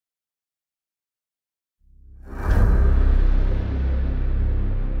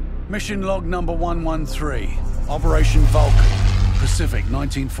Mission log number 113, Operation Vulcan, Pacific,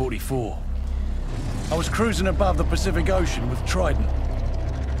 1944. I was cruising above the Pacific Ocean with Trident,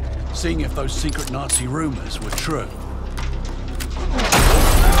 seeing if those secret Nazi rumors were true.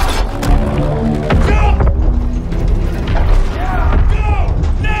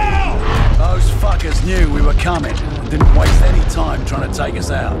 Those fuckers knew we were coming and didn't waste any time trying to take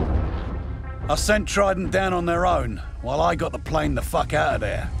us out. I sent Trident down on their own while I got the plane the fuck out of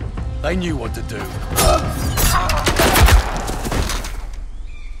there. They knew what to do.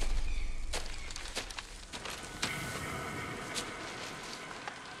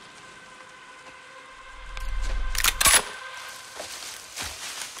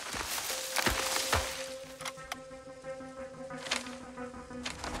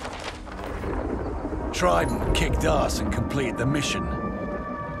 Trident kicked ass and completed the mission.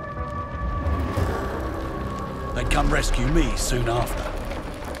 They'd come rescue me soon after.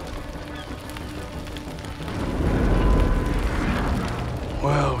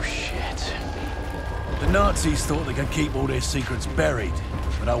 Well, shit. The Nazis thought they could keep all their secrets buried,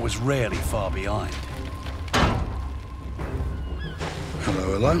 but I was rarely far behind.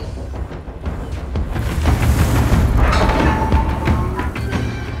 Hello, hello.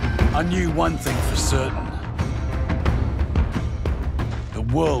 I knew one thing for certain. The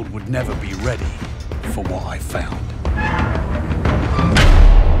world would never be ready for what I found.